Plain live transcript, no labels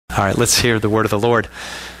All right, let's hear the word of the Lord.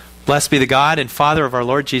 Blessed be the God and Father of our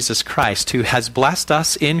Lord Jesus Christ, who has blessed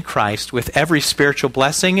us in Christ with every spiritual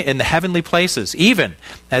blessing in the heavenly places, even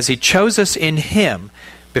as he chose us in him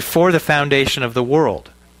before the foundation of the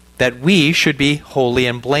world, that we should be holy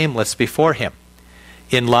and blameless before him.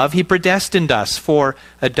 In love he predestined us for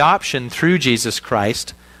adoption through Jesus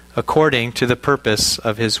Christ, according to the purpose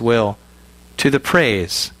of his will, to the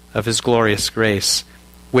praise of his glorious grace,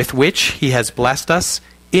 with which he has blessed us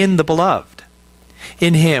in the Beloved.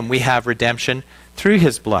 In him we have redemption through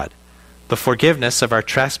his blood, the forgiveness of our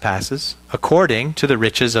trespasses, according to the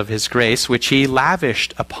riches of his grace, which he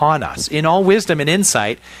lavished upon us in all wisdom and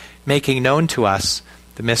insight, making known to us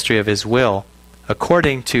the mystery of his will,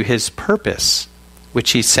 according to his purpose,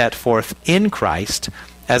 which he set forth in Christ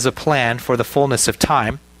as a plan for the fullness of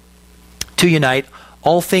time, to unite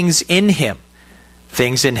all things in him,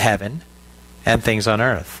 things in heaven and things on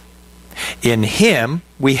earth. In him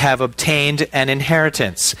we have obtained an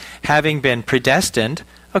inheritance, having been predestined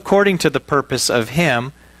according to the purpose of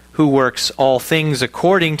him who works all things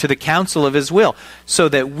according to the counsel of his will, so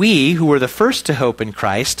that we, who were the first to hope in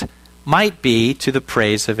Christ, might be to the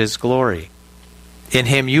praise of his glory. In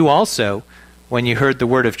him you also, when you heard the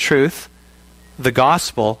word of truth, the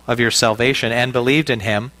gospel of your salvation, and believed in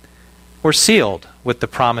him, were sealed with the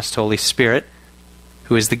promised Holy Spirit,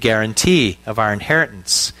 who is the guarantee of our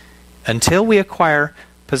inheritance, until we acquire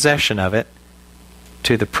possession of it,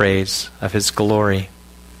 to the praise of his glory.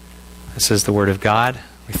 This is the word of God.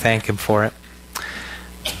 We thank him for it.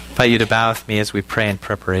 I invite you to bow with me as we pray in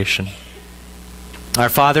preparation. Our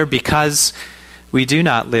Father, because we do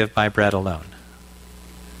not live by bread alone,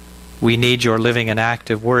 we need your living and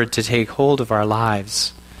active word to take hold of our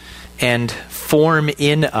lives and form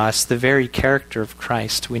in us the very character of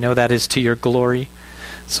Christ. We know that is to your glory.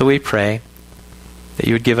 So we pray that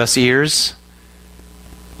you would give us ears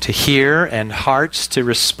to hear and hearts to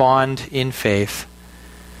respond in faith.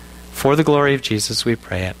 For the glory of Jesus, we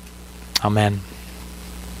pray it. Amen.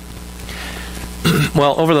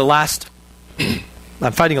 Well, over the last...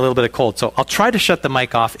 I'm fighting a little bit of cold, so I'll try to shut the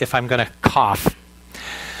mic off if I'm going to cough.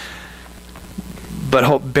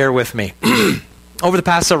 But bear with me. Over the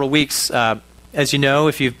past several weeks, as you know,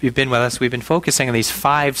 if you've been with us, we've been focusing on these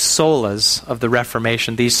 5 solas of the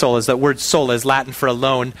Reformation. These solas, that word sola is Latin for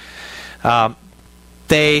alone.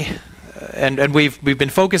 We've been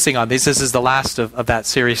focusing on these. This is the last of that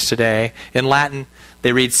series today. In Latin,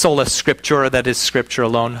 they read sola scriptura, that is Scripture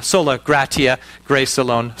alone. Sola gratia, grace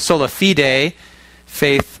alone. Sola fide,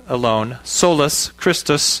 faith alone. Solus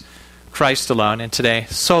Christus, Christ alone. And today,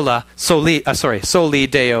 Soi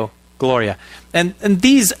Deo, gloria. And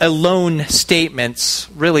these alone statements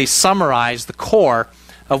really summarize the core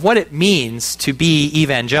of what it means to be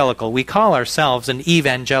evangelical. We call ourselves an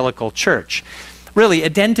evangelical church. Really,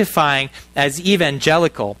 identifying as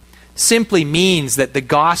evangelical simply means that the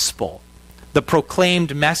gospel, the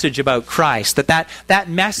proclaimed message about Christ, that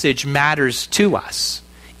message matters to us,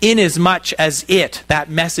 inasmuch as that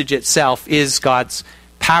message itself, is God's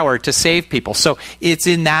power to save people. So it's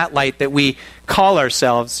in that light that we call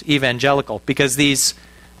ourselves evangelical, because these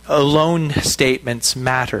alone statements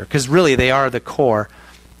matter, because really they are the core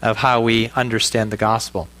of how we understand the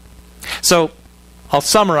gospel. So I'll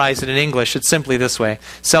summarize it in English. It's simply this way.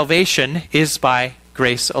 Salvation is by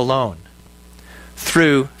grace alone,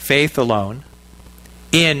 through faith alone,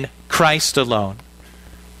 in Christ alone,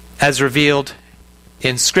 as revealed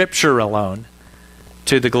in Scripture alone,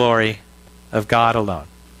 to the glory of God alone.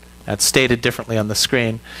 That's stated differently on the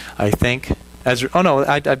screen, I think. I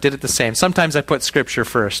did it the same. Sometimes I put Scripture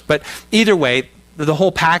first. But either way, the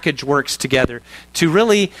whole package works together to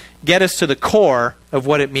really get us to the core of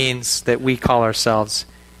what it means that we call ourselves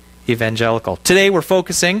evangelical. Today we're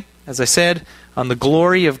focusing, as I said, on the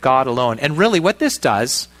glory of God alone. And really what this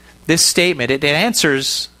does, this statement, it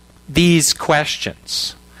answers these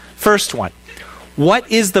questions. First one, what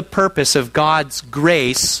is the purpose of God's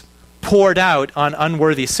grace poured out on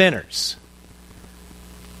unworthy sinners?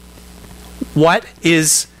 What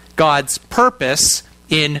is God's purpose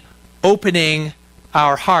in opening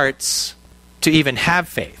our hearts to even have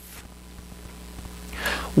faith?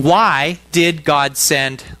 Why did God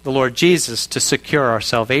send the Lord Jesus to secure our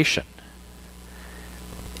salvation?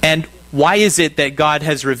 And why is it that God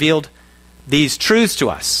has revealed these truths to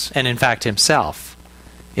us, and in fact himself,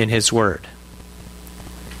 in his word?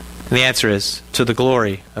 And the answer is, to the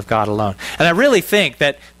glory of God alone. And I really think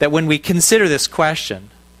that when we consider this question,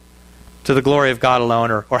 to the glory of God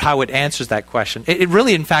alone, or how it answers that question, it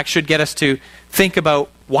really, in fact, should get us to think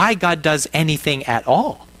about why God does anything at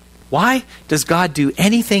all. Why does God do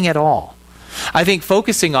anything at all? I think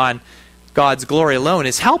focusing on God's glory alone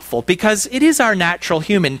is helpful because it is our natural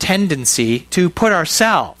human tendency to put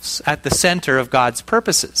ourselves at the center of God's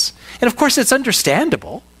purposes. And of course, it's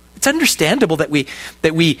understandable. It's understandable that we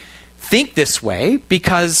think this way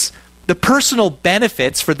because the personal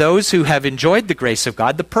benefits for those who have enjoyed the grace of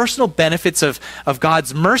God, the personal benefits of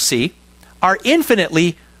God's mercy are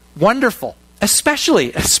infinitely wonderful,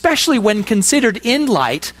 especially when considered in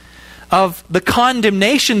light of the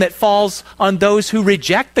condemnation that falls on those who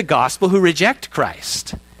reject the gospel, who reject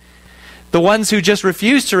Christ. The ones who just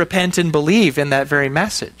refuse to repent and believe in that very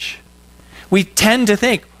message. We tend to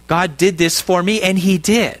think, God did this for me, and he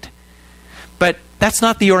did. But that's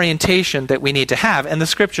not the orientation that we need to have, and the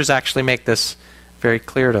scriptures actually make this very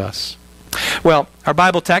clear to us. Well, our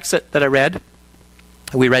Bible text that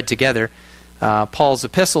we read together, Paul's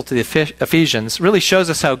epistle to the Ephesians, really shows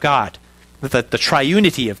us how God, the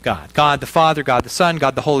triunity of God the Father, God the Son,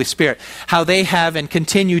 God the Holy Spirit, how they have and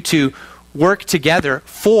continue to work together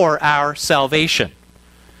for our salvation.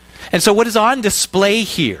 And so what is on display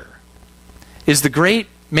here is the great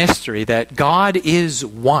mystery that God is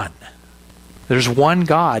one. There's one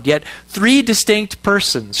God, yet three distinct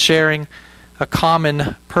persons sharing a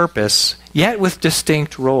common purpose, yet with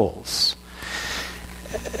distinct roles.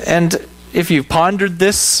 And if you've pondered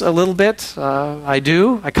this a little bit, I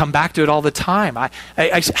do. I come back to it all the time. I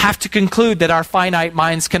have to conclude that our finite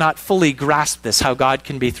minds cannot fully grasp this, how God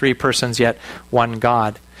can be three persons yet one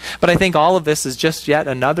God. But I think all of this is just yet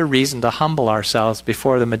another reason to humble ourselves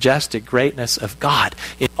before the majestic greatness of God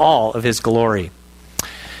in all of his glory.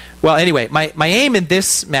 Well, anyway, my aim in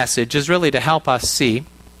this message is really to help us see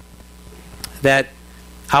that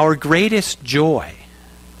our greatest joy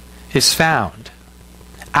is found.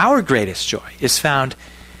 Our greatest joy is found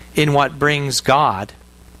in what brings God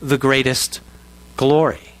the greatest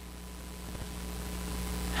glory.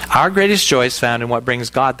 Our greatest joy is found in what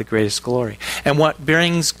brings God the greatest glory. And what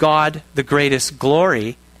brings God the greatest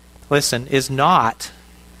glory, listen, is not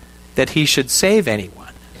that he should save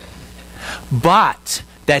anyone, but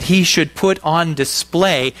that he should put on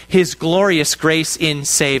display his glorious grace in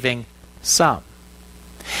saving some.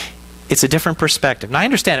 It's a different perspective. Now, I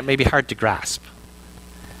understand it may be hard to grasp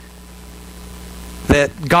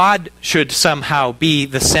that God should somehow be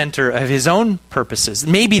the center of his own purposes.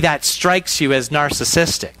 Maybe that strikes you as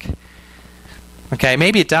narcissistic. Okay,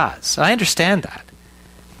 maybe it does. I understand that.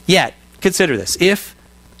 Yet, consider this. If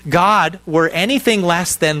God were anything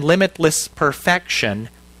less than limitless perfection,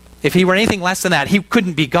 if he were anything less than that, he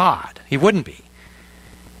couldn't be God. He wouldn't be.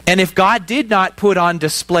 And if God did not put on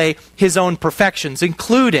display his own perfections,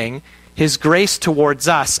 including his grace towards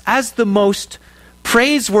us, as the most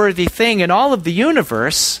praiseworthy thing in all of the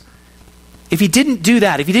universe, if he didn't do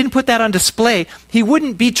that, if he didn't put that on display, he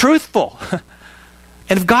wouldn't be truthful.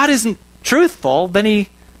 And if God isn't truthful, then he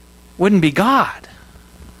wouldn't be God.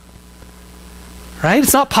 Right?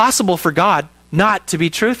 It's not possible for God not to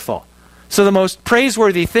be truthful. So the most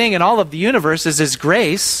praiseworthy thing in all of the universe is his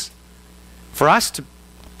grace for us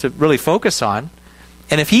to really focus on.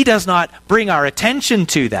 And if he does not bring our attention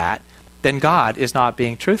to that, then God is not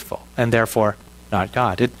being truthful, and therefore not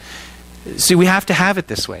God. See, we have to have it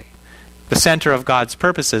this way. The center of God's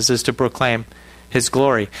purposes is to proclaim his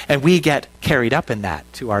glory, and we get carried up in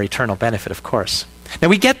that to our eternal benefit, of course. Now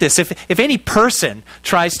we get this. If any person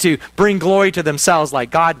tries to bring glory to themselves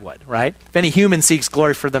like God would, right? If any human seeks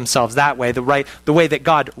glory for themselves that way, the way that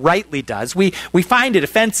God rightly does, we find it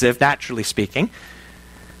offensive, naturally speaking,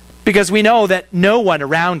 because we know that no one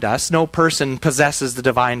around us, no person possesses the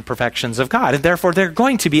divine perfections of God, and therefore they're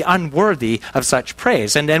going to be unworthy of such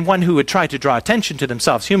praise. And one who would try to draw attention to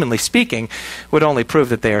themselves, humanly speaking, would only prove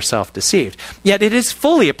that they are self-deceived. Yet it is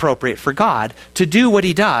fully appropriate for God to do what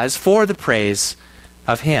he does for the praise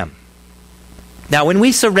of him. Now, when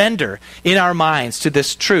we surrender in our minds to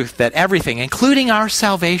this truth that everything, including our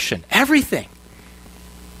salvation, everything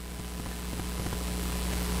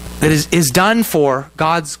that is done for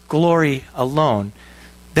God's glory alone,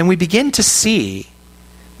 then we begin to see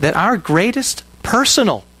that our greatest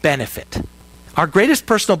personal benefit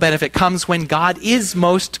comes when God is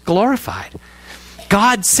most glorified.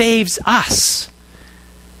 God saves us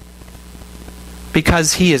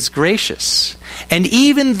because he is gracious. And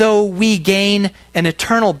even though we gain an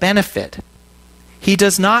eternal benefit, he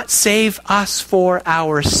does not save us for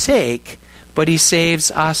our sake, but he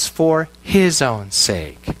saves us for his own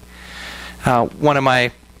sake. One of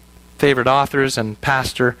my favorite authors and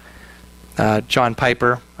pastor, John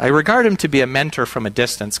Piper, I regard him to be a mentor from a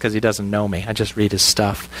distance because he doesn't know me. I just read his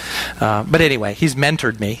stuff. But anyway, he's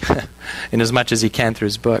mentored me in as much as he can through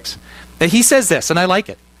his books. He says this, and I like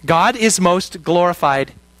it. God is most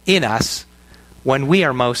glorified in us when we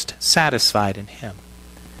are most satisfied in Him.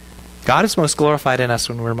 God is most glorified in us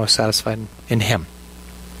when we're most satisfied in Him.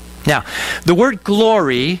 Now, the word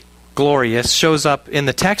glory, glorious, shows up in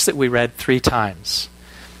the text that we read 3 times.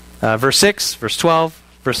 Verse 6, verse 12,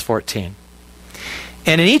 verse 14.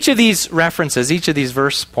 And in each of these references, each of these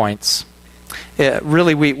verse points,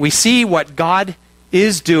 really we see what God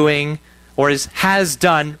is doing or has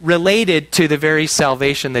done related to the very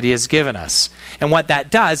salvation that He has given us. And what that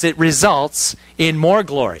does, it results in more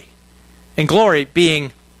glory. And glory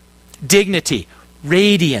being dignity,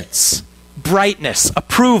 radiance, brightness,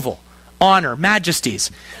 approval, honor, majesties.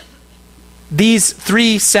 These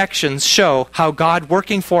 3 sections show how God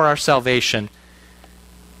working for our salvation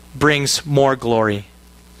brings more glory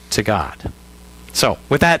to God. So,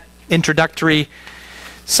 with that introductory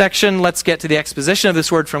section, let's get to the exposition of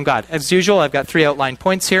this word from God. As usual, I've got 3 outline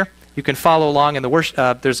points here. You can follow along in the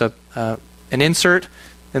worship. There's an insert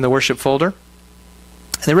in the worship folder.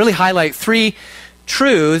 And they really highlight 3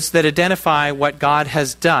 truths that identify what God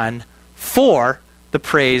has done for the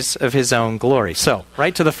praise of His own glory. So,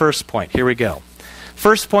 right to the first point. Here we go.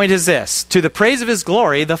 First point is this. To the praise of His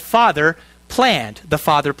glory, the Father planned. The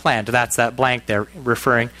Father planned. That's that blank there,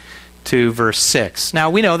 referring to verse 6. Now,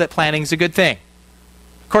 we know that planning is a good thing.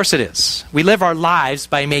 Of course it is. We live our lives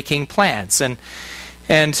by making plans.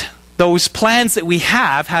 And those plans that we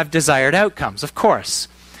have desired outcomes, of course.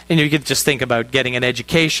 And you could just think about getting an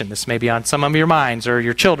education. This may be on some of your minds or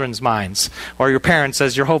your children's minds. Or your parents,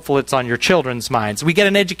 as you're hopeful it's on your children's minds. We get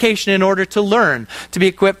an education in order to learn, to be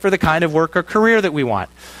equipped for the kind of work or career that we want.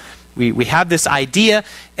 We have this idea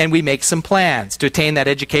and we make some plans. To attain that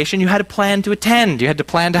education, you had to plan to attend. You had to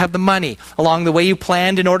plan to have the money. Along the way, you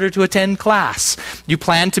planned in order to attend class. You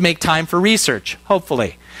planned to make time for research,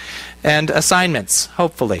 hopefully. And assignments,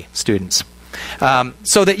 hopefully, students.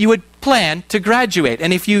 So that you would plan to graduate.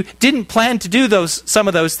 And if you didn't plan to do some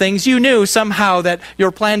of those things, you knew somehow that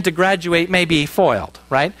your plan to graduate may be foiled,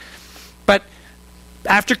 right? But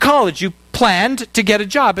after college, you planned to get a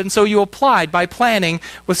job, and so you applied by planning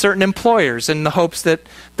with certain employers in the hopes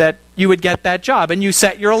that you would get that job. And you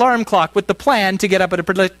set your alarm clock with the plan to get up at a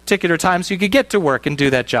particular time so you could get to work and do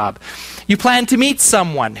that job. You planned to meet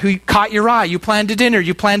someone who caught your eye. You planned a dinner.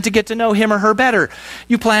 You planned to get to know him or her better.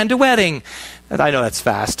 You planned a wedding. I know that's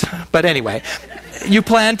fast, but anyway. You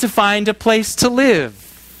planned to find a place to live.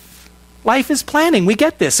 Life is planning. We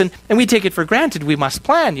get this, and we take it for granted. We must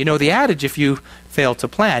plan. You know the adage, if you fail to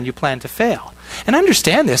plan, you plan to fail. And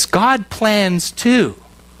understand this, God plans too.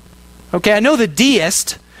 Okay, I know the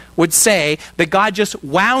deist would say that God just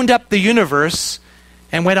wound up the universe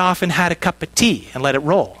and went off and had a cup of tea and let it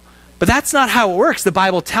roll. But that's not how it works. The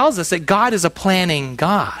Bible tells us that God is a planning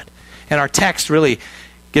God. And our text really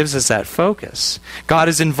gives us that focus. God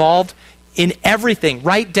is involved in everything,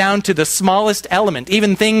 right down to the smallest element,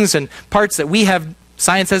 even things and parts that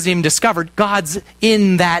science hasn't even discovered. God's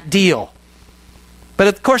in that deal. But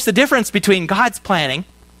of course, the difference between God's planning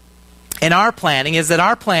and our planning is that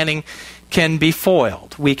our planning can be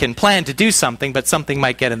foiled. We can plan to do something, but something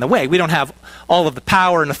might get in the way. We don't have all of the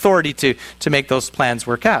power and authority to make those plans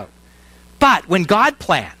work out. But when God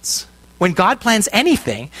plans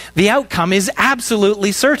anything, the outcome is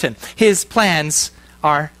absolutely certain. His plans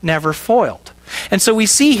are never foiled. And so we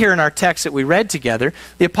see here in our text that we read together,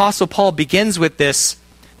 the Apostle Paul begins with this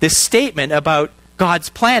statement about God's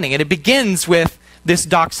planning. And it begins with this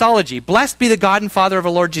doxology. Blessed be the God and Father of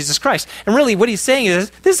our Lord Jesus Christ. And really what he's saying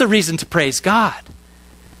is, this is a reason to praise God.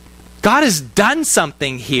 God has done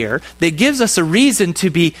something here that gives us a reason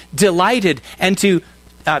to be delighted and to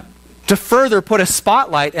further put a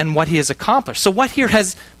spotlight on what He has accomplished. So what here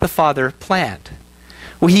has the Father planned?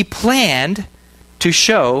 Well, He planned to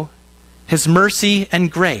show His mercy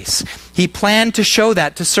and grace. He planned to show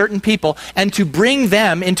that to certain people and to bring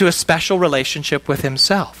them into a special relationship with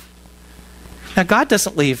Himself. Now, God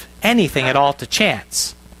doesn't leave anything at all to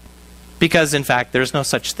chance, because, in fact, there's no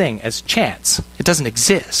such thing as chance. It doesn't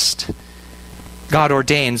exist. God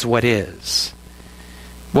ordains what is.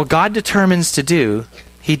 What God determines to do,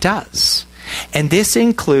 He does. And this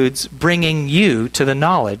includes bringing you to the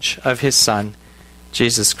knowledge of His Son,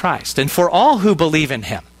 Jesus Christ. And for all who believe in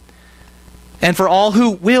Him, and for all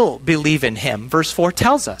who will believe in Him, verse 4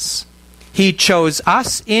 tells us, He chose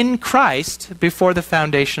us in Christ before the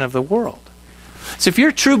foundation of the world. So if you're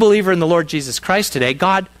a true believer in the Lord Jesus Christ today,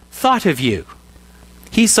 God thought of you.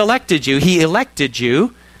 He selected you. He elected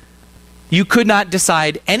you. You could not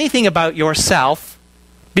decide anything about yourself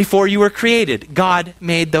before you were created. God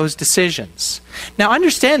made those decisions. Now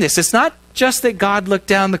understand this. It's not just that God looked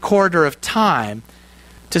down the corridor of time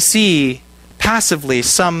to see passively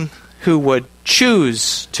some who would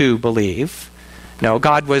choose to believe, No,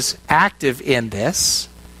 God was active in this.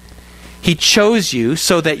 He chose you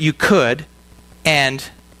so that you could and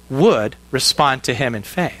would respond to him in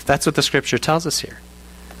faith. That's what the scripture tells us here.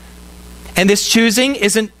 And this choosing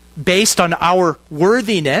isn't based on our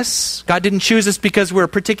worthiness. God didn't choose us because we're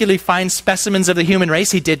particularly fine specimens of the human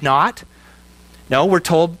race. He did not. No, we're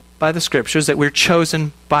told by the scriptures that we're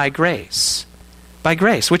chosen by grace. By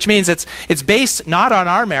grace, which means it's based not on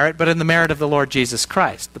our merit, but in the merit of the Lord Jesus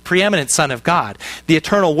Christ, the preeminent Son of God, the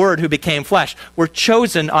eternal Word who became flesh. We're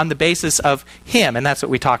chosen on the basis of him, and that's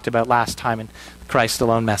what we talked about last time in Christ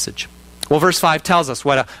alone message. Well, verse 5 tells us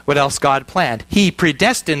what else God planned. He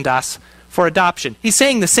predestined us for adoption. He's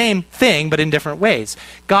saying the same thing, but in different ways.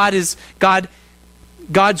 God's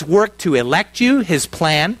work to elect you, his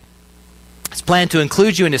plan to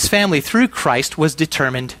include you in his family through Christ was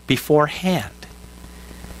determined beforehand.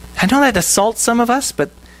 I know that assaults some of us,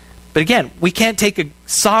 but again, we can't take a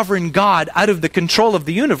sovereign God out of the control of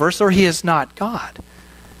the universe, or he is not God.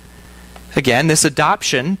 Again, this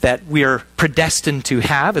adoption that we are predestined to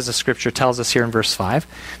have, as the scripture tells us here in verse 5,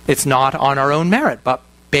 it's not on our own merit, but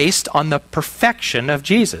based on the perfection of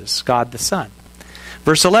Jesus, God the Son.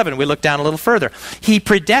 Verse 11, we look down a little further. He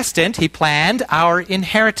planned our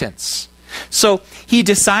inheritance. So he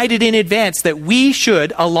decided in advance that we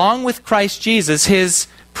should, along with Christ Jesus, his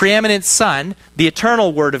preeminent Son, the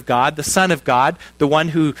eternal Word of God, the Son of God, the one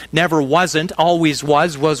who never wasn't, always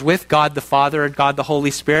was with God the Father and God the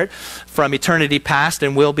Holy Spirit from eternity past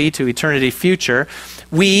and will be to eternity future.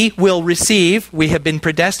 We have been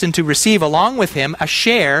predestined to receive along with him a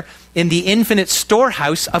share in the infinite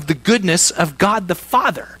storehouse of the goodness of God the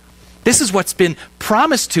Father. This is what's been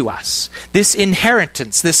promised to us, this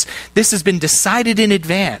inheritance. This has been decided in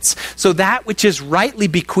advance. So that which is rightly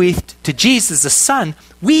bequeathed to Jesus the Son,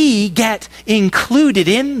 we get included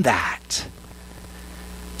in that.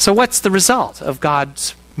 So what's the result of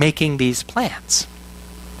God's making these plans?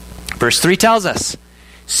 Verse 3 tells us,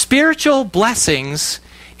 spiritual blessings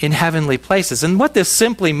in heavenly places. And what this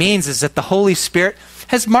simply means is that the Holy Spirit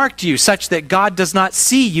has marked you such that God does not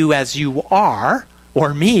see you as you are,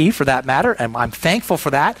 or me, for that matter, and I'm thankful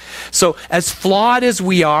for that. So as flawed as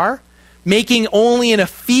we are, making only a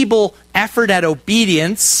feeble effort at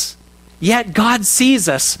obedience, yet God sees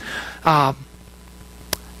us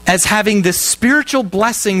as having the spiritual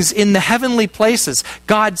blessings in the heavenly places.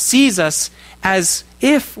 God sees us as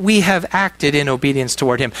if we have acted in obedience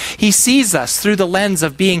toward him. He sees us through the lens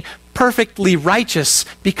of being perfectly righteous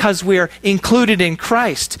because we are included in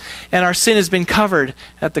Christ and our sin has been covered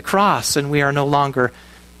at the cross, and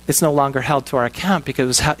it's no longer held to our account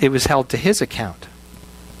because it was held to his account.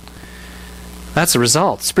 That's the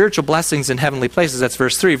result. Spiritual blessings in heavenly places. That's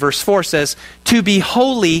verse 3. Verse 4 says, to be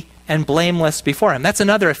holy and blameless before him. That's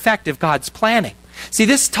another effect of God's planning. See,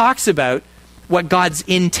 this talks about what God's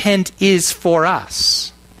intent is for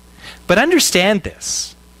us. But understand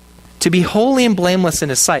this. To be holy and blameless in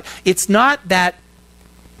his sight. It's not that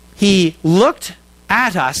he looked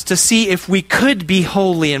at us to see if we could be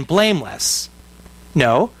holy and blameless.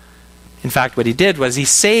 No. In fact, what he did was he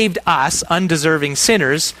saved us, undeserving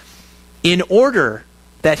sinners, in order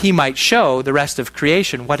that he might show the rest of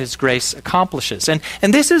creation what his grace accomplishes. And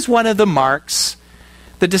this is one of the marks,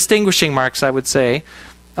 the distinguishing marks, I would say,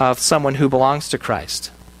 of someone who belongs to Christ.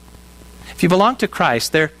 If you belong to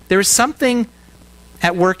Christ, there is something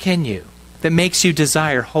at work in you that makes you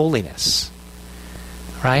desire holiness.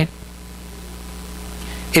 Right?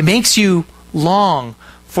 It makes you long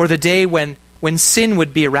for the day when sin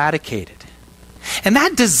would be eradicated. And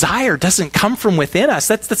that desire doesn't come from within us.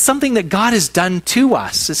 That's something that God has done to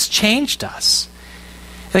us. It's changed us.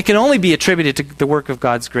 And it can only be attributed to the work of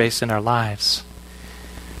God's grace in our lives.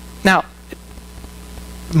 Now,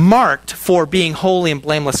 marked for being holy and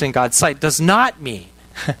blameless in God's sight does not mean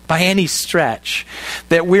by any stretch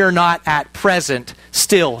that we're not at present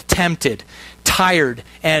still tempted, tired,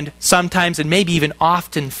 and sometimes and maybe even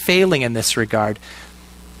often failing in this regard.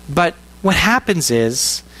 But what happens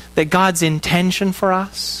is that God's intention for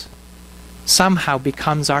us somehow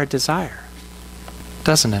becomes our desire,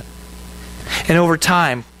 doesn't it? And over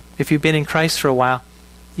time, if you've been in Christ for a while,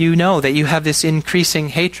 you know that you have this increasing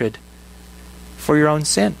hatred for your own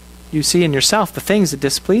sin. You see in yourself the things that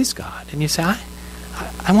displease God, and you say,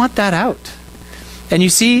 I want that out. And you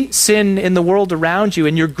see sin in the world around you,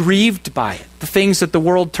 and you're grieved by it. The things that the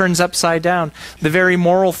world turns upside down, the very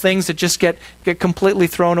moral things that just get completely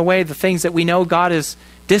thrown away, the things that we know God is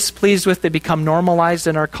displeased with, they become normalized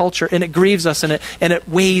in our culture, and it grieves us, and it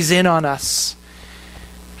weighs in on us.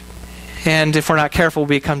 And if we're not careful,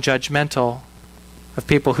 we become judgmental of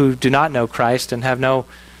people who do not know Christ and have no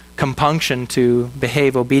compunction to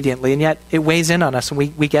behave obediently, and yet it weighs in on us, and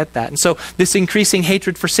we get that. And so this increasing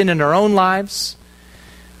hatred for sin in our own lives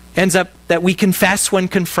ends up that we confess when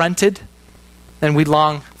confronted, and we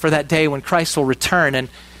long for that day when Christ will return and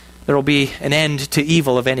there will be an end to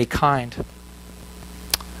evil of any kind.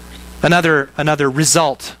 Another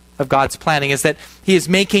result of God's planning is that he is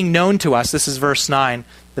making known to us, this is verse 9,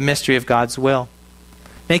 the mystery of God's will.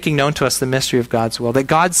 Making known to us the mystery of God's will. That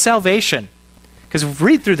God's salvation, because if we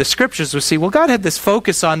read through the scriptures, we see, well, God had this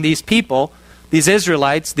focus on these people, these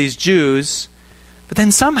Israelites, these Jews, but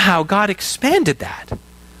then somehow God expanded that.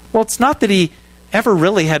 Well, it's not that he ever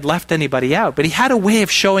really had left anybody out, but he had a way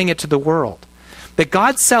of showing it to the world. That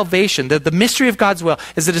God's salvation, the mystery of God's will,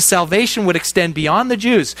 is that his salvation would extend beyond the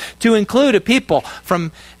Jews to include a people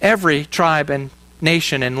from every tribe and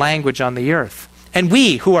nation and language on the earth. And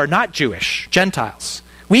we, who are not Jewish, Gentiles,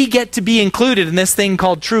 we get to be included in this thing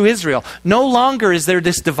called true Israel. No longer is there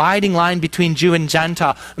this dividing line between Jew and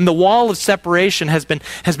Gentile, and the wall of separation has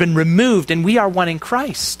been removed, and we are one in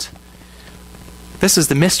Christ. This is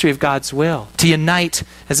the mystery of God's will. To unite,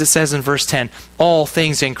 as it says in verse 10, all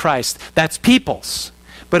things in Christ. That's peoples,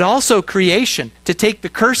 but also creation, to take the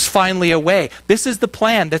curse finally away. This is the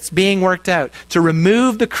plan that's being worked out, to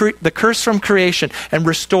remove the curse from creation and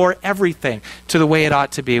restore everything to the way it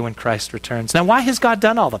ought to be when Christ returns. Now, why has God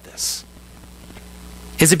done all of this?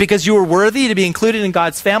 Is it because you were worthy to be included in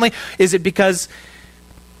God's family? Is it because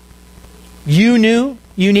you knew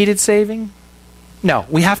you needed saving? No,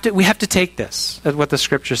 we have to take this as what the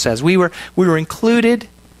scripture says. We were included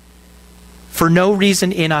for no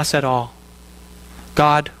reason in us at all.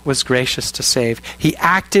 God was gracious to save. He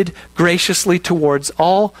acted graciously towards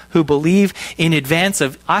all who believe in advance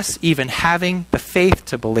of us even having the faith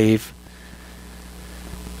to believe.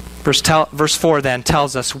 Verse 4 then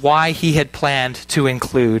tells us why he had planned to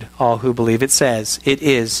include all who believe. It says, it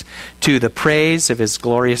is to the praise of his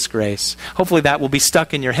glorious grace. Hopefully that will be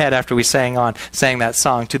stuck in your head after we sang that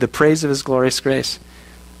song. To the praise of his glorious grace.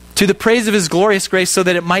 To the praise of his glorious grace, so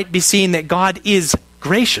that it might be seen that God is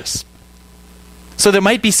gracious. So that it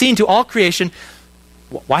might be seen to all creation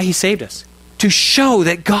why he saved us. To show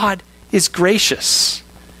that God is gracious.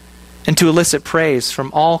 And to elicit praise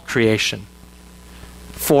from all creation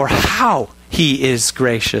for how he is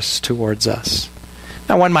gracious towards us.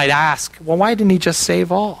 Now one might ask, well, why didn't he just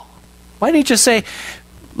save all? Why didn't he just say,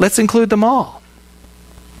 let's include them all?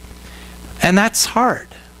 And that's hard,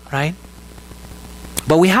 right?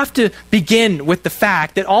 But we have to begin with the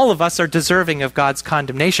fact that all of us are deserving of God's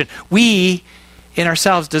condemnation. We, in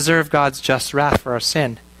ourselves, deserve God's just wrath for our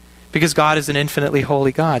sin, because God is an infinitely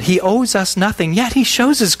holy God. He owes us nothing, yet he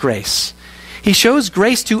shows his grace. He shows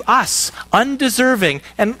grace to us, undeserving,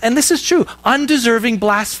 and this is true, undeserving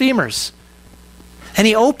blasphemers. And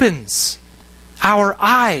he opens our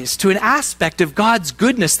eyes to an aspect of God's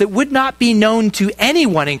goodness that would not be known to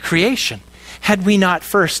anyone in creation had we not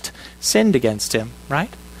first sinned against him,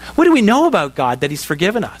 right? What do we know about God that he's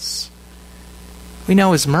forgiven us? We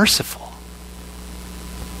know he's merciful.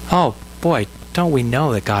 Oh boy, don't we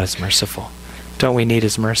know that God is merciful? Don't we need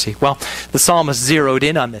his mercy? Well, the psalmist zeroed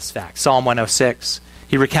in on this fact. Psalm 106.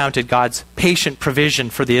 He recounted God's patient provision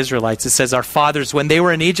for the Israelites. It says, our fathers, when they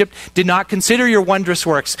were in Egypt, did not consider your wondrous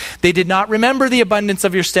works. They did not remember the abundance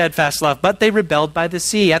of your steadfast love, but they rebelled by the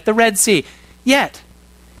sea, at the Red Sea. Yet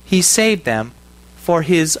he saved them for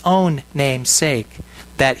his own name's sake,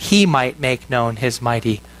 that he might make known his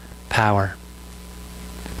mighty power.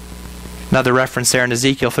 Another reference there in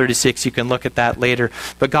Ezekiel 36, you can look at that later.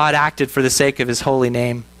 But God acted for the sake of his holy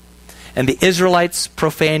name. And the Israelites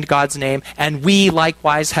profaned God's name, and we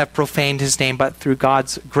likewise have profaned his name. But through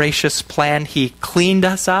God's gracious plan, he cleaned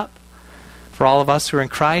us up. For all of us who are in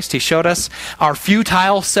Christ, he showed us our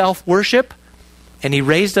futile self-worship, and he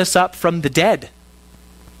raised us up from the dead,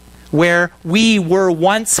 where we were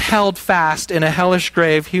once held fast in a hellish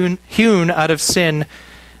grave, hewn out of sin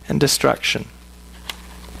and destruction.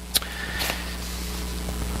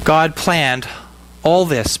 God planned all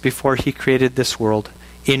this before he created this world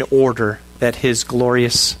in order that his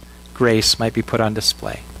glorious grace might be put on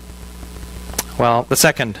display. Well, the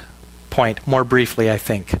second point, more briefly, I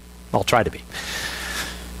think. I'll try to be.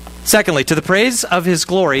 Secondly, to the praise of his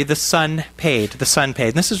glory, the Son paid. The Son paid.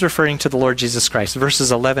 And this is referring to the Lord Jesus Christ.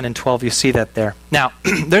 Verses 11 and 12, you see that there. Now,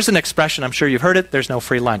 there's an expression, I'm sure you've heard it, there's no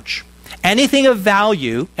free lunch. Anything of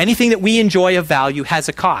value, anything that we enjoy of value has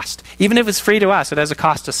a cost. Even if it's free to us, it has a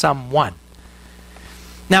cost to someone.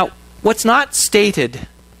 Now, what's not stated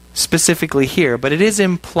specifically here, but it is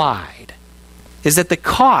implied, is that the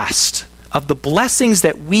cost of the blessings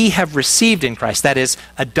that we have received in Christ, that is,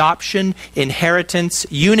 adoption, inheritance,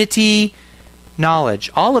 unity, knowledge.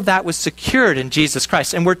 All of that was secured in Jesus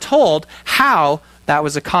Christ. And we're told how that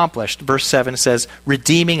was accomplished. Verse 7 says,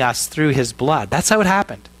 redeeming us through his blood. That's how it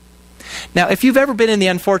happened. Now, if you've ever been in the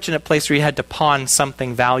unfortunate place where you had to pawn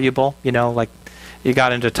something valuable, like you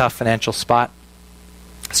got into a tough financial spot.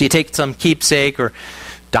 So you take some keepsake or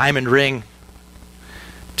diamond ring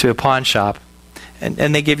to a pawn shop, and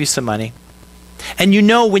they give you some money. And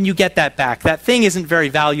when you get that back, that thing isn't very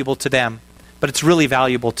valuable to them, but it's really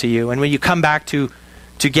valuable to you. And when you come back to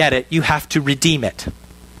get it, you have to redeem it.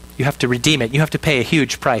 You have to redeem it. You have to pay a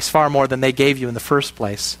huge price, far more than they gave you in the first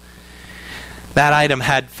place. That item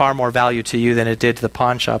had far more value to you than it did to the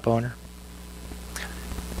pawn shop owner.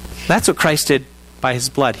 That's what Christ did by his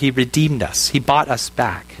blood. He redeemed us. He bought us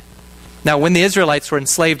back. Now, when the Israelites were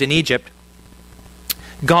enslaved in Egypt,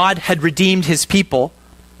 God had redeemed his people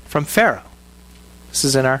from Pharaoh. This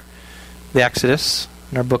is in the Exodus,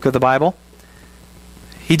 in our book of the Bible.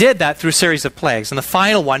 He did that through a series of plagues. And the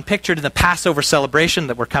final one, pictured in the Passover celebration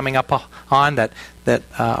that we're coming up on, that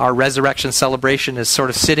our resurrection celebration is sort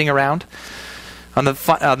of sitting around. On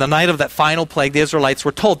the night of that final plague, the Israelites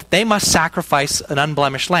were told that they must sacrifice an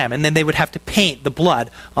unblemished lamb, and then they would have to paint the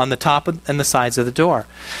blood on the top and the sides of the door.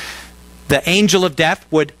 The angel of death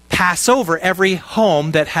would pass over every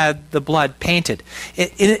home that had the blood painted.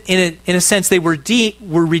 In a sense, they were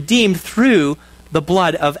redeemed through the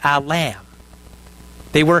blood of a lamb.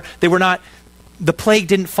 They were not. The plague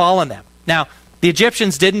didn't fall on them. Now, the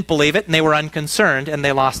Egyptians didn't believe it, and they were unconcerned, and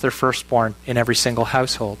they lost their firstborn in every single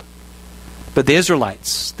household. But the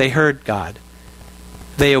Israelites, they heard God.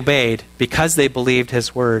 They obeyed because they believed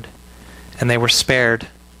his word, and they were spared,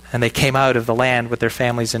 and they came out of the land with their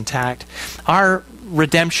families intact. Our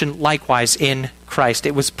redemption likewise in Christ.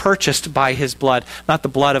 It was purchased by his blood, not the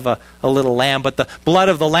blood of a little lamb, but the blood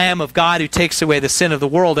of the Lamb of God who takes away the sin of the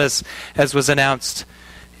world, as was announced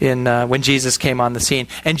when Jesus came on the scene.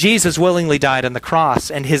 And Jesus willingly died on the cross,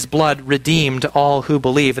 and his blood redeemed all who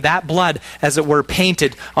believe. That blood, as it were,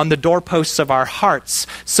 painted on the doorposts of our hearts,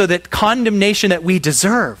 so that condemnation that we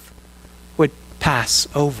deserve would pass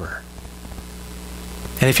over.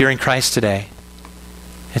 And if you're in Christ today,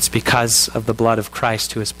 it's because of the blood of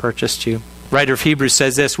Christ who has purchased you. Writer of Hebrews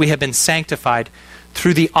says this, we have been sanctified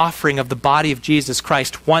through the offering of the body of Jesus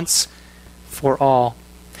Christ once for all.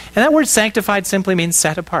 And that word sanctified simply means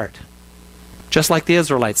set apart. Just like the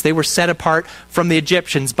Israelites, they were set apart from the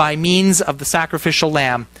Egyptians by means of the sacrificial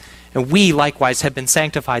lamb. And we likewise have been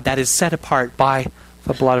sanctified, that is, set apart by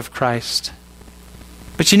the blood of Christ.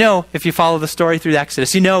 But if you follow the story through the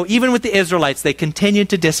Exodus, even with the Israelites, they continued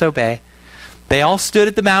to disobey. They all stood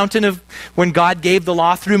at the mountain of when God gave the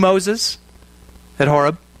law through Moses at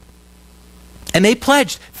Horeb. And they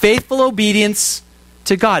pledged faithful obedience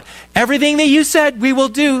to God. Everything that you said, we will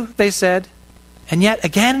do, they said. And yet,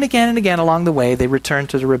 again and again and again along the way, they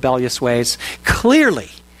returned to the rebellious ways.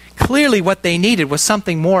 Clearly what they needed was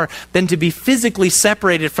something more than to be physically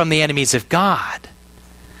separated from the enemies of God.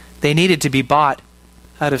 They needed to be bought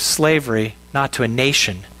out of slavery, not to a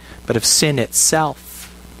nation, but of sin itself.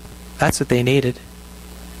 That's what they needed.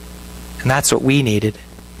 And that's what we needed.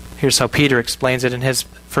 Here's how Peter explains it in his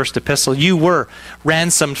first epistle. You were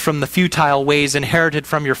ransomed from the futile ways inherited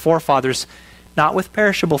from your forefathers, not with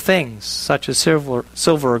perishable things, such as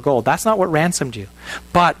silver or gold. That's not what ransomed you.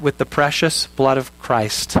 But with the precious blood of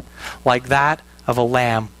Christ, like that of a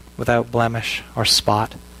lamb without blemish or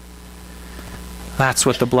spot. That's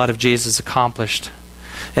what the blood of Jesus accomplished.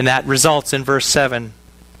 And that results in verse 7.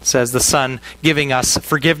 It says, the Son giving us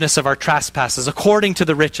forgiveness of our trespasses according to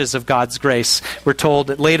the riches of God's grace. We're told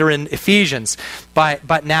that later in Ephesians,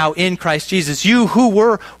 but now in Christ Jesus, you who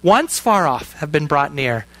were once far off have been brought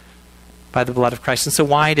near by the blood of Christ. And so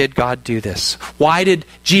why did God do this? Why did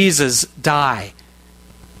Jesus die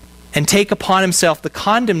and take upon himself the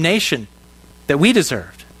condemnation that we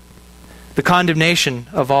deserved? The condemnation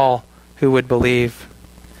of all who would believe.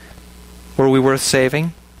 Were we worth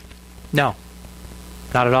saving? No.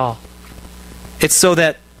 Not at all. It's so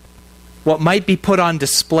that what might be put on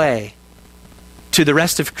display to the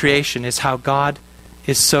rest of creation is how God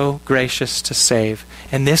is so gracious to save.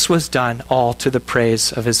 And this was done all to the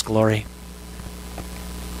praise of his glory.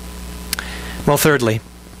 Well, thirdly,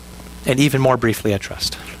 and even more briefly, I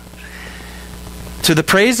trust, to the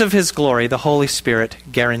praise of his glory, the Holy Spirit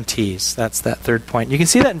guarantees. That's that third point. You can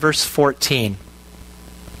see that in verse 14.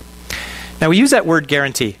 Now, we use that word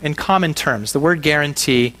guarantee in common terms. The word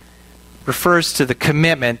guarantee refers to the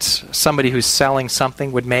commitment somebody who's selling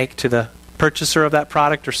something would make to the purchaser of that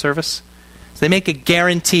product or service. So they make a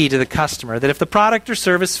guarantee to the customer that if the product or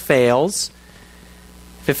service fails,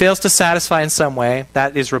 if it fails to satisfy in some way,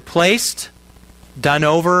 that is replaced done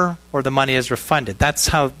over or the money is refunded. That's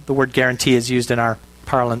how the word guarantee is used in our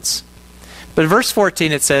parlance. But in verse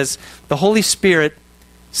 14 it says, the Holy Spirit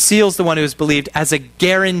seals the one who has believed as a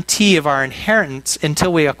guarantee of our inheritance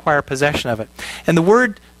until we acquire possession of it. And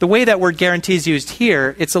the way that word guarantee is used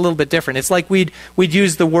here, it's a little bit different. It's like we'd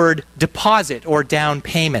use the word deposit or down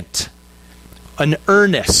payment. An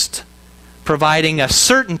earnest, providing a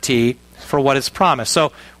certainty for what is promised.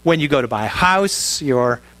 So when you go to buy a house,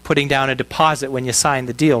 you're putting down a deposit when you sign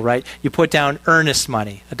the deal, right? You put down earnest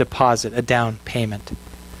money, a deposit, a down payment.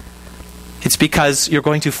 It's because you're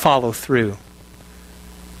going to follow through.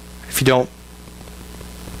 If you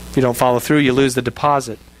don't follow through, you lose the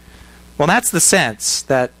deposit. Well, that's the sense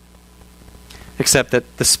that, except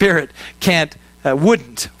that the Spirit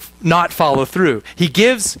wouldn't not follow through. He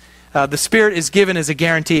gives, the Spirit is given as a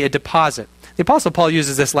guarantee, a deposit. The Apostle Paul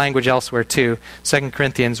uses this language elsewhere too. 2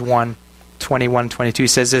 Corinthians 1, 21, 22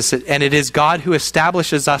 says this, and it is God who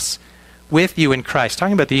establishes us with you in Christ,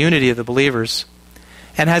 talking about the unity of the believers,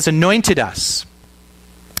 and has anointed us,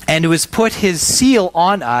 and who has put his seal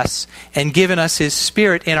on us and given us his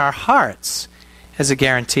Spirit in our hearts as a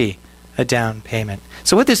guarantee, a down payment.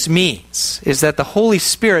 So what this means is that the Holy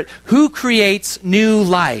Spirit, who creates new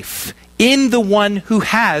life in the one who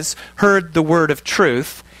has heard the word of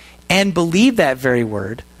truth and believed that very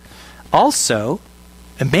word, also,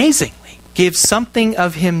 amazingly, gives something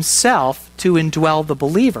of himself to indwell the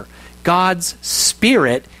believer. God's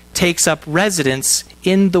Spirit takes up residence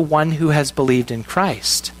in the one who has believed in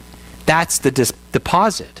Christ. That's the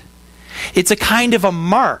deposit. It's a kind of a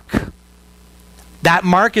mark. That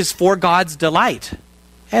mark is for God's delight,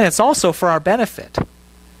 and it's also for our benefit.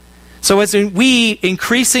 So as we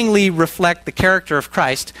increasingly reflect the character of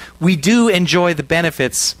Christ, we do enjoy the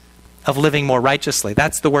benefits of living more righteously.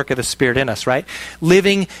 That's the work of the Spirit in us, right?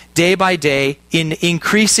 Living day by day in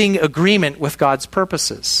increasing agreement with God's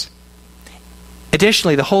purposes.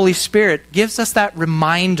 Additionally, the Holy Spirit gives us that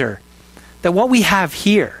reminder that what we have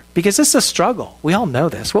here, because this is a struggle, we all know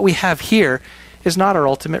this, what we have here is not our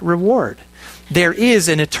ultimate reward. There is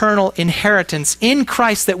an eternal inheritance in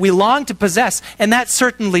Christ that we long to possess, and that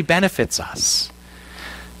certainly benefits us.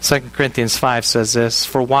 2 Corinthians 5 says this,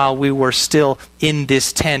 for while we were still in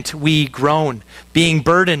this tent, we groan, being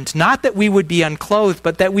burdened, not that we would be unclothed,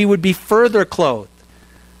 but that we would be further clothed.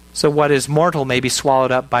 So what is mortal may be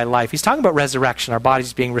swallowed up by life. He's talking about resurrection, our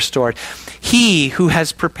bodies being restored. He who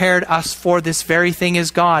has prepared us for this very thing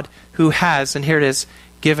is God, who has, and here it is,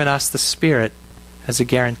 given us the Spirit as a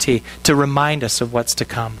guarantee to remind us of what's to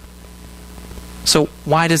come. So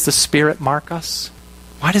why does the Spirit mark us?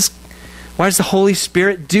 Why does the Holy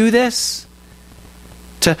Spirit do this?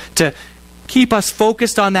 To keep us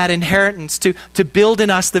focused on that inheritance, to build in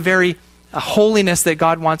us the very holiness that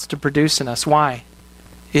God wants to produce in us. Why?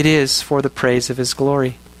 It is for the praise of his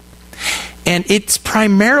glory. And it's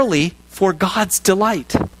primarily for God's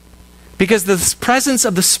delight. Because the presence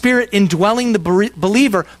of the Spirit indwelling the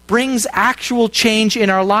believer brings actual change in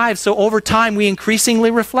our lives. So over time we increasingly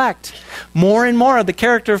reflect more and more of the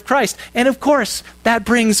character of Christ. And of course, that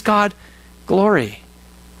brings God glory.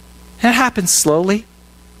 And it happens slowly.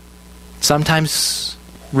 Sometimes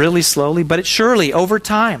really slowly, but it's surely over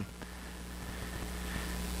time.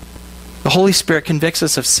 The Holy Spirit convicts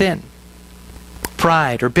us of sin,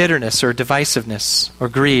 pride, or bitterness, or divisiveness, or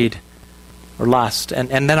greed, or lust. And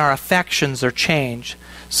then our affections are changed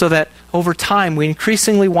so that over time we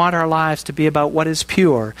increasingly want our lives to be about what is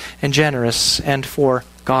pure and generous and for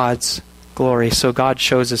God's glory. So God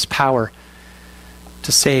shows his power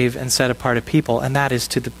to save and set apart a people, and that is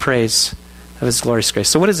to the praise of his glorious grace.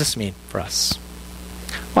 So what does this mean for us?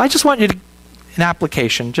 Well, I just want you to, in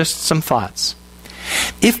application, just some thoughts.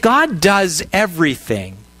 If God does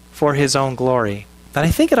everything for his own glory, then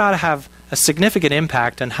I think it ought to have a significant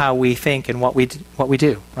impact on how we think and what we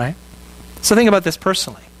do, right? So think about this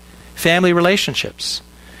personally. Family relationships,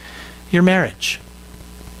 your marriage.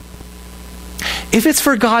 If it's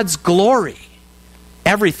for God's glory,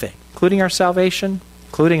 everything, including our salvation,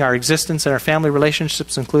 including our existence and our family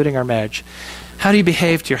relationships, including our marriage, how do you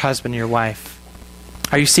behave to your husband and your wife?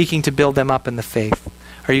 Are you seeking to build them up in the faith?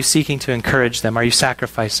 Are you seeking to encourage them? Are you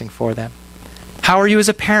sacrificing for them? How are you as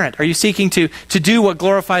a parent? Are you seeking to do what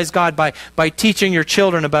glorifies God by teaching your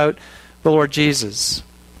children about the Lord Jesus?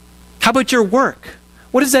 How about your work?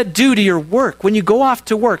 What does that do to your work? When you go off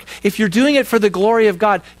to work, if you're doing it for the glory of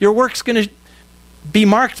God, your work's going to be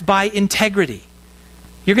marked by integrity.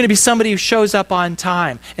 You're going to be somebody who shows up on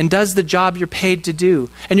time and does the job you're paid to do.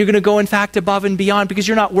 And you're going to go, in fact, above and beyond because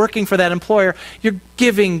you're not working for that employer. You're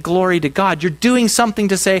giving glory to God. You're doing something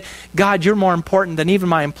to say, God, you're more important than even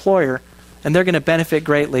my employer. And they're going to benefit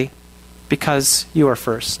greatly because you are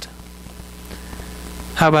first?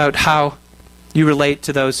 How about how you relate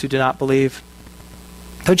to those who do not believe?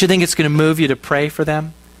 Don't you think it's going to move you to pray for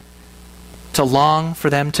them? To long for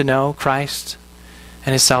them to know Christ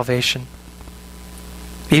and His salvation?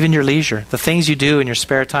 Even your leisure, the things you do in your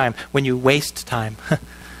spare time, when you waste time,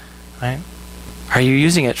 right? Are you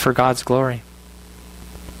using it for God's glory?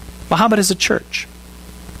 Well, how about as a church?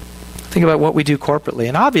 Think about what we do corporately.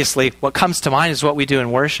 And obviously, what comes to mind is what we do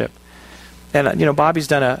in worship. And, Bobby's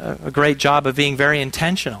done a great job of being very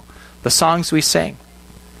intentional. The songs we sing.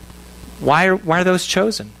 Why are those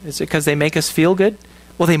chosen? Is it because they make us feel good?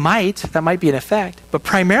 Well, they might. That might be an effect. But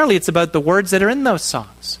primarily, it's about the words that are in those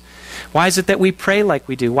songs. Why is it that we pray like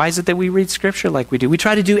we do? Why is it that we read Scripture like we do? We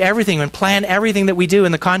try to do everything and plan everything that we do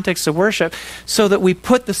in the context of worship so that we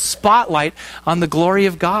put the spotlight on the glory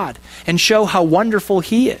of God and show how wonderful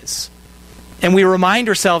He is. And we remind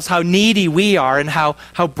ourselves how needy we are and how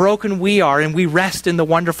broken we are, and we rest in the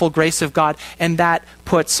wonderful grace of God, and that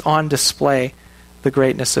puts on display the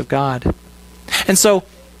greatness of God. And so,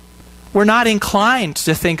 we're not inclined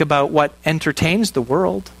to think about what entertains the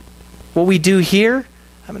world. What we do here,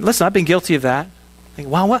 listen, I've been guilty of that. Think,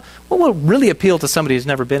 well, what will really appeal to somebody who's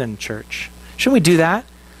never been in church? Shouldn't we do that?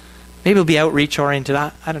 Maybe it'll be outreach oriented.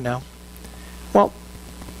 I don't know. Well,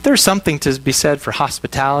 there's something to be said for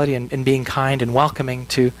hospitality and being kind and welcoming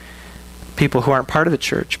to people who aren't part of the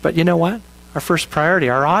church. But you know what? Our first priority,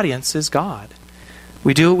 our audience, is God.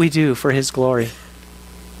 We do what we do for His glory.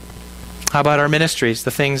 How about our ministries,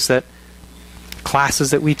 the classes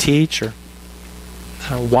that we teach, or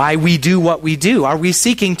why we do what we do? Are we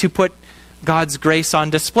seeking to put God's grace on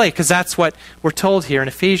display? Because that's what we're told here in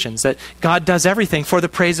Ephesians, that God does everything for the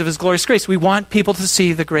praise of His glorious grace. We want people to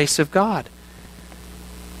see the grace of God.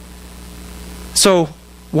 So,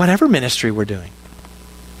 whatever ministry we're doing,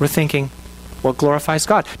 we're thinking, what glorifies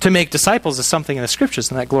God? To make disciples is something in the Scriptures,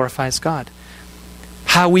 and that glorifies God.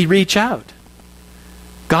 How we reach out.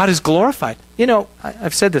 God is glorified.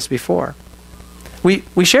 I've said this before.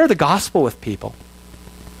 We share the gospel with people,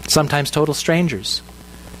 sometimes total strangers,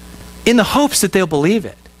 in the hopes that they'll believe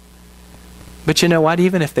it. But you know what?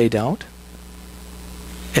 Even if they don't,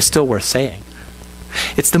 it's still worth saying.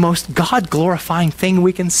 It's the most God-glorifying thing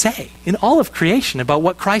we can say in all of creation about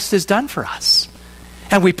what Christ has done for us.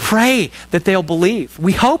 And we pray that they'll believe.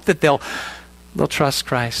 We hope that they'll trust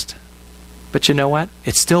Christ. But you know what?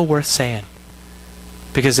 It's still worth saying,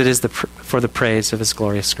 because it is for the praise of His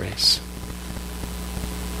glorious grace.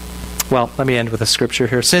 Well, let me end with a scripture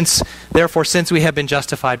here. Therefore, since we have been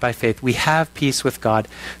justified by faith, we have peace with God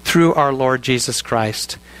through our Lord Jesus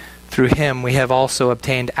Christ. Through Him we have also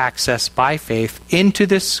obtained access by faith into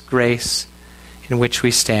this grace in which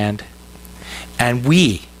we stand. And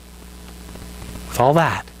we, with all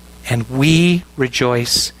that, and we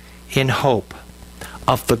rejoice in hope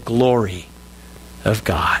of the glory of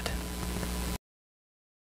God.